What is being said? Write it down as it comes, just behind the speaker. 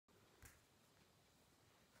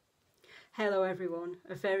Hello everyone,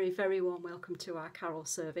 a very, very warm welcome to our carol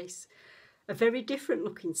service. A very different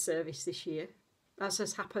looking service this year, as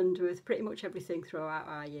has happened with pretty much everything throughout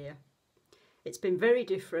our year. It's been very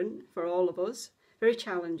different for all of us, very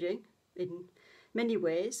challenging in many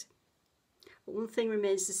ways, but one thing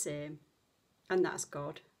remains the same, and that's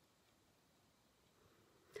God.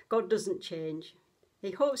 God doesn't change.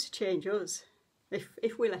 He hopes to change us,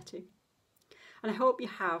 if we let him. And I hope you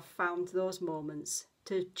have found those moments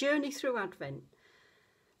to journey through Advent,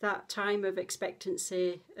 that time of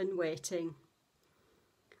expectancy and waiting,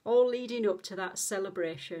 all leading up to that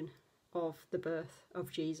celebration of the birth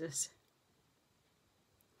of Jesus.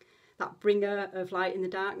 That bringer of light in the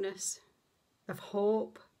darkness, of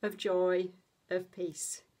hope, of joy, of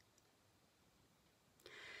peace.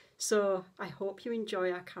 So I hope you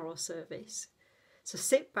enjoy our carol service. So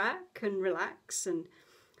sit back and relax and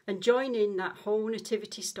join in that whole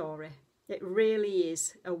nativity story. It really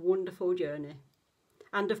is a wonderful journey.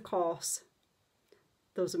 And of course,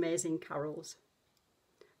 those amazing carols.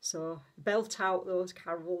 So belt out those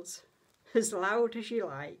carols as loud as you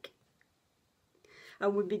like.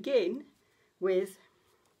 And we begin with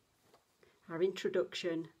our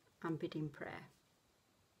introduction and bidding prayer.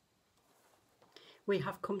 We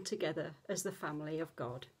have come together as the family of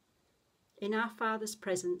God, in our Father's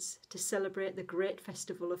presence, to celebrate the great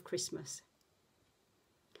festival of Christmas.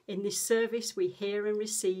 In this service we hear and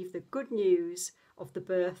receive the good news of the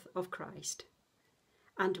birth of Christ,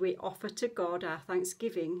 and we offer to God our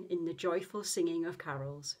thanksgiving in the joyful singing of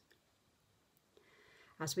carols.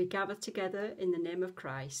 As we gather together in the name of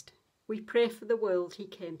Christ, we pray for the world he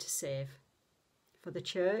came to save, for the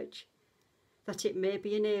Church, that it may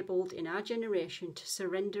be enabled in our generation to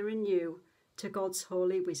surrender anew to God's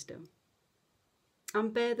holy wisdom,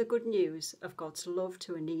 and bear the good news of God's love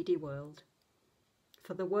to a needy world,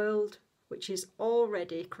 for the world which is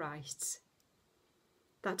already Christ's,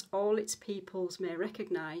 that all its peoples may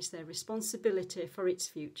recognise their responsibility for its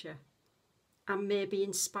future, and may be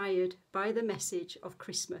inspired by the message of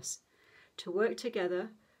Christmas to work together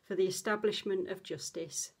for the establishment of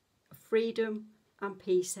justice, of freedom and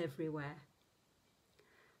peace everywhere,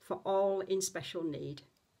 for all in special need,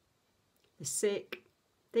 the sick,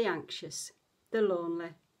 the anxious, the lonely,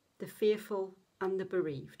 the fearful and the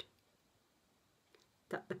bereaved,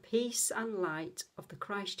 that the peace and light of the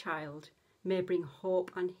Christ child may bring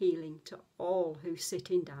hope and healing to all who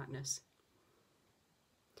sit in darkness.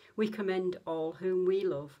 We commend all whom we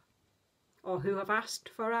love, or who have asked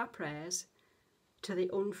for our prayers, to the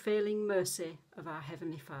unfailing mercy of our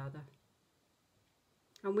Heavenly Father.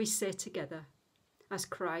 And we say together, as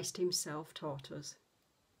Christ himself taught us,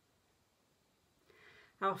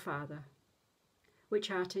 Our Father,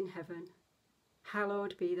 which art in heaven,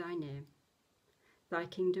 hallowed be thy name. Thy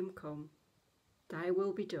kingdom come, thy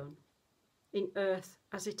will be done, in earth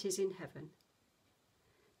as it is in heaven.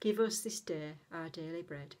 Give us this day our daily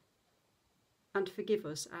bread, and forgive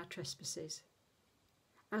us our trespasses,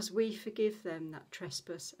 as we forgive them that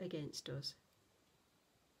trespass against us.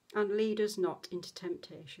 And lead us not into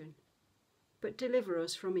temptation, but deliver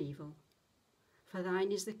us from evil. For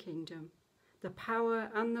thine is the kingdom, the power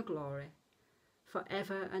and the glory, for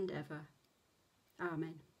ever and ever.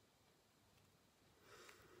 Amen.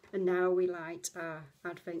 And now we light our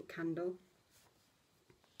Advent candle.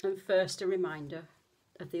 And first a reminder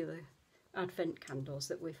of the other Advent candles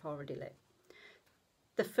that we've already lit.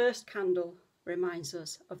 The first candle reminds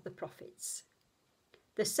us of the prophets.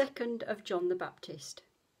 The second of John the Baptist.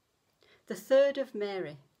 The third of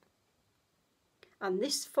Mary. And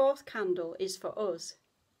this fourth candle is for us,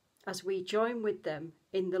 as we join with them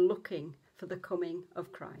in the looking for the coming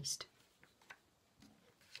of Christ.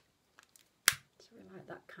 So we light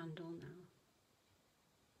that candle now.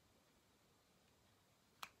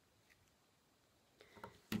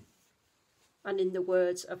 And in the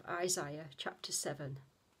words of Isaiah chapter 7,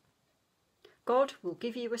 God will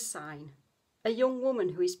give you a sign. A young woman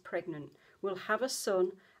who is pregnant will have a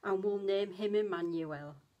son and will name him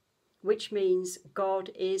Emmanuel, which means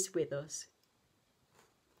God is with us.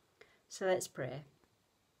 So let's pray.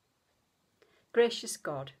 Gracious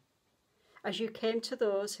God, as you came to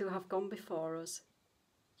those who have gone before us,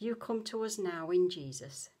 you come to us now in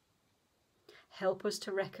Jesus. Help us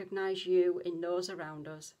to recognise you in those around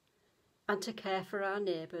us, and to care for our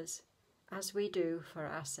neighbours as we do for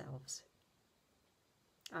ourselves.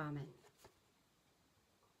 Amen.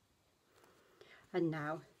 And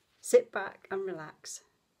now, sit back and relax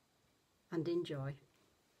and enjoy.